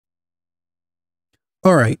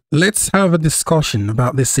All right, let's have a discussion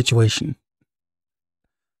about this situation.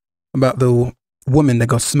 About the woman that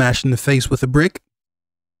got smashed in the face with a brick.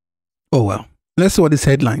 Oh well, let's see what this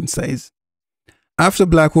headline says. After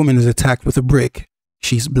black woman is attacked with a brick,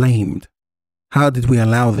 she's blamed. How did we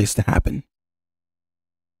allow this to happen?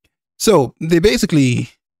 So they're basically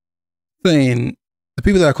saying the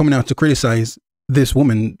people that are coming out to criticize this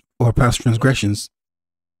woman or past transgressions,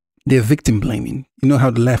 they're victim blaming. You know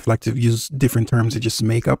how the left like to use different terms to just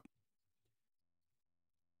make up.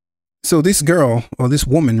 So this girl, or this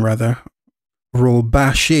woman rather,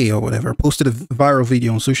 Robache or whatever, posted a viral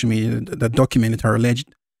video on social media that documented her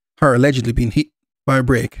allegedly being hit by a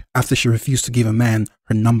brick after she refused to give a man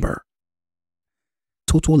her number.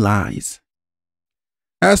 Total lies.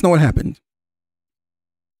 That's not what happened.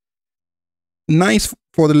 Nice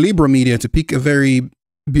for the liberal media to pick a very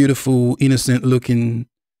beautiful, innocent looking,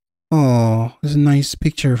 oh, there's a nice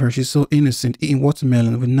picture of her. She's so innocent, eating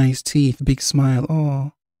watermelon with nice teeth, big smile.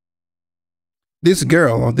 Oh. This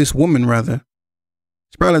girl, or this woman rather,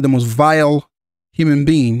 is probably the most vile human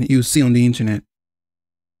being you see on the internet.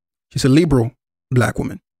 She's a liberal black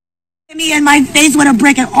woman. Me in my face with a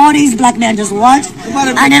brick, and all these black men just watch,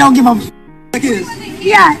 and they don't give a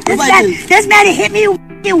yeah, this man hit me,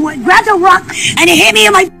 grabbed a rock, and he hit me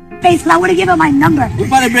in my face because I would have given him my number.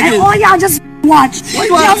 And all y'all just watch.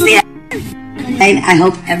 Y'all see that? I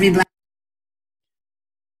hope every black...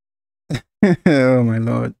 Oh my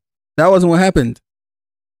Lord. That wasn't what happened.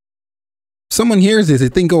 Someone hears this, they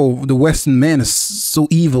think, oh, the Western man is so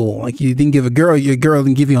evil. Like, you didn't give your girl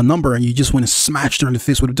didn't give you a number and you just went and smashed her in the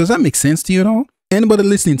face with it. Does that make sense to you at all? Anybody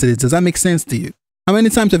listening to this, does that make sense to you? How many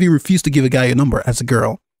times have you refused to give a guy your number as a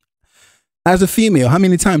girl? As a female, how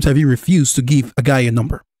many times have you refused to give a guy your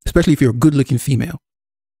number? Especially if you're a good-looking female,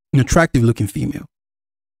 an attractive-looking female.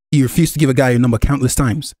 You refused to give a guy your number countless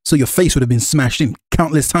times. So your face would have been smashed in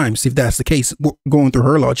countless times if that's the case, going through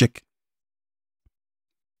her logic.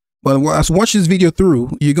 But as I watch this video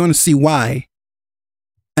through, you're going to see why.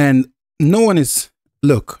 And no one is...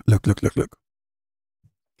 Look.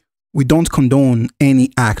 We don't condone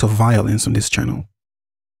any act of violence on this channel.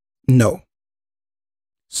 No.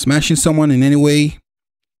 Smashing someone in any way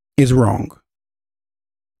is wrong.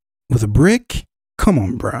 With a brick? Come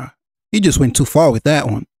on, bruh. You just went too far with that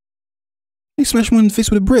one. You smash one in the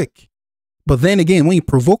face with a brick. But then again, when you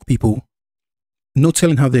provoke people, no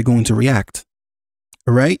telling how they're going to react.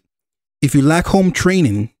 All right? If you lack home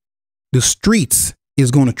training, the streets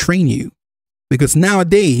is going to train you. Because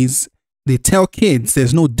nowadays, they tell kids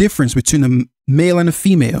there's no difference between a male and a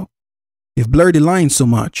female. They've blurred the lines so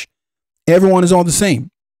much. Everyone is all the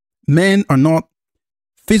same. Men are not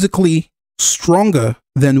physically stronger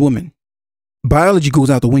than women. Biology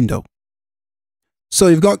goes out the window. So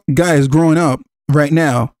you've got guys growing up right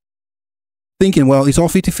now thinking, well, it's all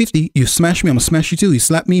 50-50. You smash me, I'm going to smash you too. You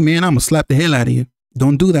slap me, man, I'm going to slap the hell out of you.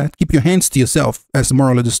 Don't do that. Keep your hands to yourself. That's the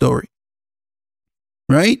moral of the story.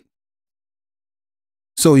 Right?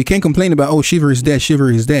 So you can't complain about, oh, Shiver is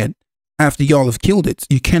dead, after y'all have killed it.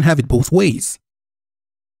 You can't have it both ways.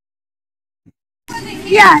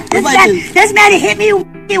 Yeah, this man hit me,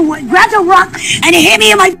 grabbed a rock, and he hit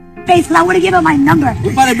me in my face because I would have given him my number.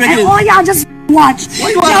 And all y'all just watch.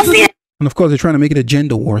 Y'all see it? And of course, they're trying to make it a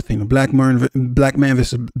gender war thing, a black man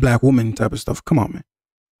versus black woman type of stuff. Come on, man.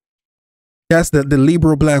 That's the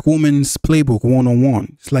liberal black woman's playbook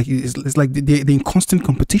 101. It's like they're in constant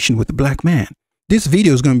competition with the black man. This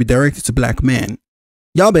video is going to be directed to black men.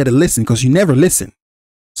 Y'all better listen because you never listen.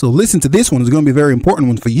 So listen to this one. It's going to be a very important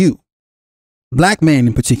one for you. Black men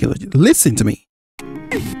in particular. Listen to me.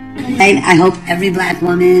 I hope every black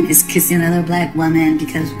woman is kissing another black woman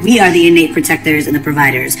because we are the innate protectors and the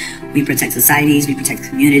providers. We protect societies, we protect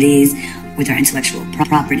communities with our intellectual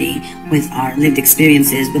property, with our lived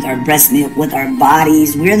experiences, with our breast milk, with our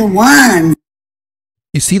bodies. We're the ones.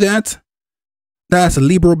 You see that? That's a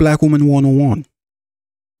liberal black woman 101.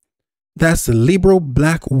 That's the liberal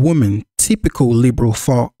black woman, typical liberal,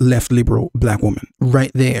 far left liberal black woman,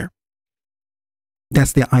 right there.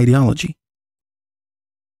 That's their ideology.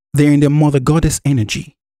 They're in their mother goddess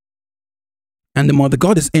energy. And the mother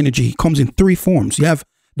goddess energy comes in three forms. You have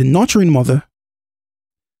the nurturing mother,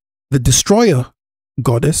 the destroyer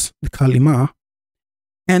goddess, the Kalima,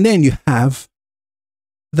 and then you have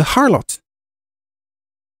the harlot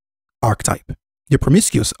archetype, the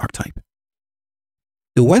promiscuous archetype.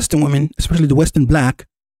 The Western women, especially the Western black,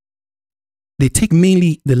 they take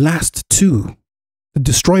mainly the last two, the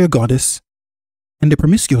destroyer goddess and the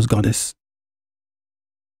promiscuous goddess.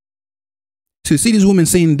 So you see these women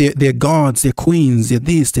saying they're gods, they're queens, they're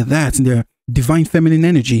this, they're that, and they're divine feminine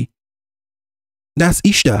energy. That's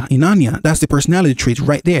Ishta, Inanya. That's the personality traits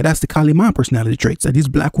right there. That's the Kalima personality traits that these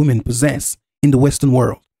black women possess in the Western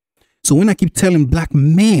world. So when I keep telling black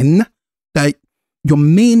men that your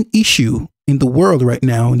main issue in the world right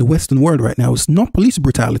now, in the Western world right now, is not police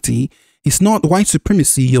brutality, it's not white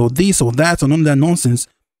supremacy or this or that or none of that nonsense.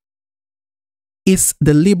 It's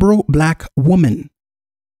the liberal black woman.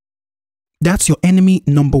 That's your enemy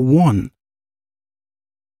number one.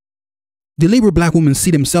 The liberal black women see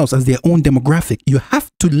themselves as their own demographic. You have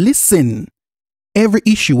to listen. Every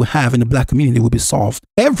issue we have in the black community will be solved.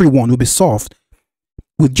 Everyone will be solved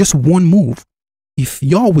with just one move. If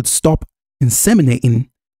y'all would stop inseminating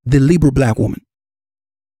the liberal black woman,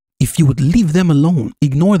 if you would leave them alone,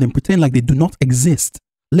 ignore them, pretend like they do not exist,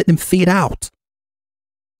 let them fade out.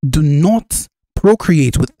 Do not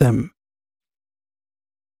procreate with them.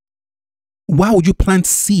 Why would you plant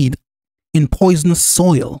seed in poisonous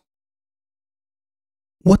soil?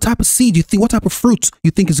 What type of seed you think, what type of fruit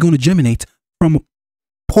you think is going to germinate from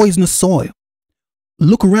poisonous soil?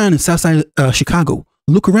 Look around in Southside Chicago.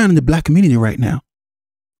 Look around in the black community right now.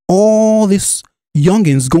 All these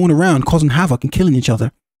youngins going around causing havoc and killing each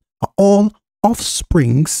other are all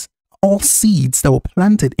offsprings, all seeds that were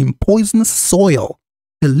planted in poisonous soil.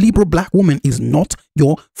 The liberal black woman is not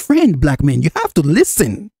your friend, black men. You have to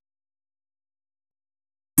listen.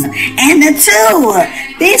 And the 2.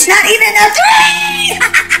 Bitch, not even the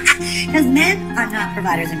 3. Because men are not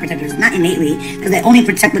providers and protectors, not innately, because they only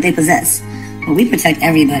protect what they possess. But we protect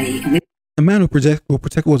everybody. A man will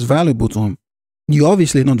protect what's valuable to him. You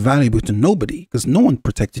obviously are not valuable to nobody, because no one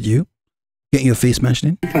protected you. Getting your face smashed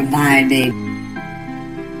in. Provide, babe.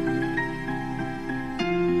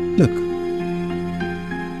 Look.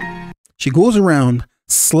 She goes around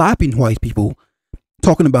slapping white people,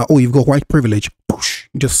 talking about, oh, you've got white privilege. Poosh,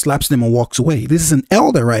 just slaps them and walks away. This is an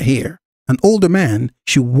elder right here. An older man,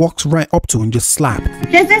 she walks right up to and just slaps.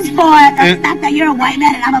 This is for the fact that you're a white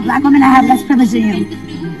man and I'm a black woman. I have less privilege than you.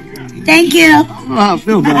 Thank you. Oh, I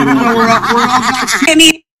feel better.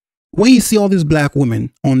 When you see all these black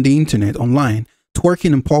women on the internet, online,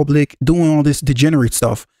 twerking in public, doing all this degenerate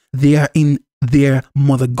stuff, they are in their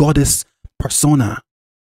mother goddess persona.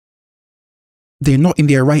 They're not in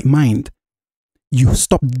their right mind. You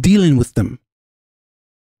stop dealing with them.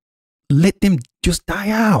 Let them just die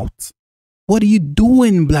out. What are you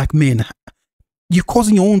doing, black men? You're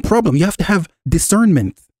causing your own problem. You have to have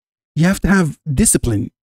discernment. You have to have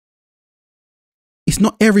discipline. It's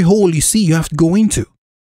not every hole you see you have to go into.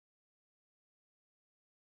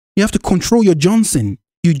 You have to control your Johnson.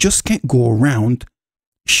 You just can't go around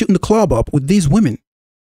shooting the club up with these women.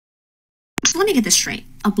 So let me get this straight.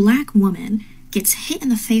 A black woman gets hit in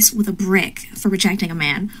the face with a brick for rejecting a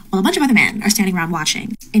man, while a bunch of other men are standing around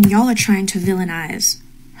watching, and y'all are trying to villainize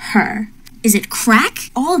her. Is it crack?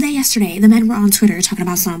 All day yesterday, the men were on Twitter talking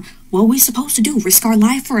about what we supposed to do, risk our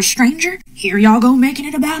life for a stranger? Here y'all go making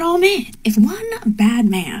it about all men. If one bad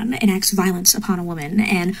man enacts violence upon a woman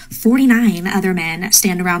and 49 other men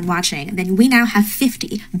stand around watching, then we now have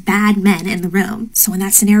 50 bad men in the room. So in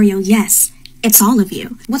that scenario, yes, it's all of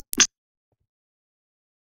you.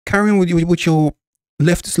 Carrying with your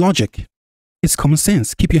leftist logic. It's common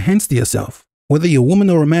sense. Keep your hands to yourself. Whether you're a woman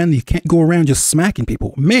or a man, you can't go around just smacking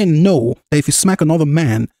people. Men know that if you smack another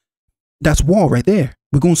man, that's war right there.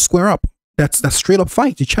 We're going to square up. That's straight up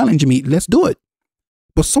fight. You're challenging me. Let's do it.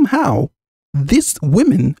 But somehow, these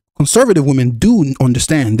women, conservative women, do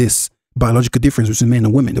understand this biological difference between men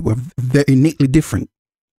and women. That we're very innately different.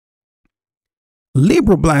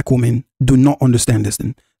 Liberal black women do not understand this.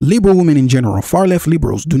 And liberal women in general, far left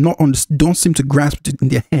liberals, don't seem to grasp it in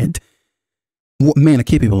their head what men are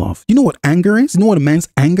capable of. You know what anger is? You know what a man's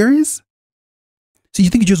anger is? So you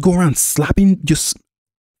think you just go around slapping, just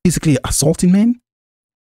physically assaulting men?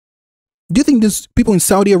 Do you think there's people in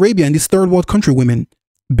Saudi Arabia and these third world country women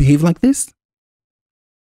behave like this?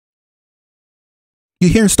 You're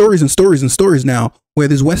hearing stories and stories and stories now where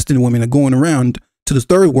these Western women are going around to the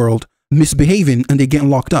third world misbehaving and they're getting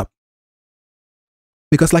locked up.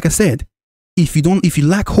 Because like I said, if you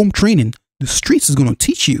lack home training, the streets is going to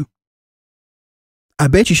teach you. I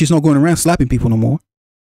bet you she's not going around slapping people no more.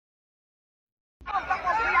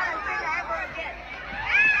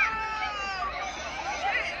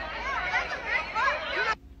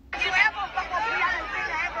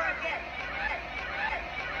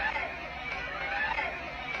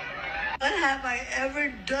 What have I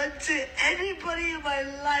ever done to anybody in my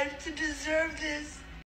life to deserve this?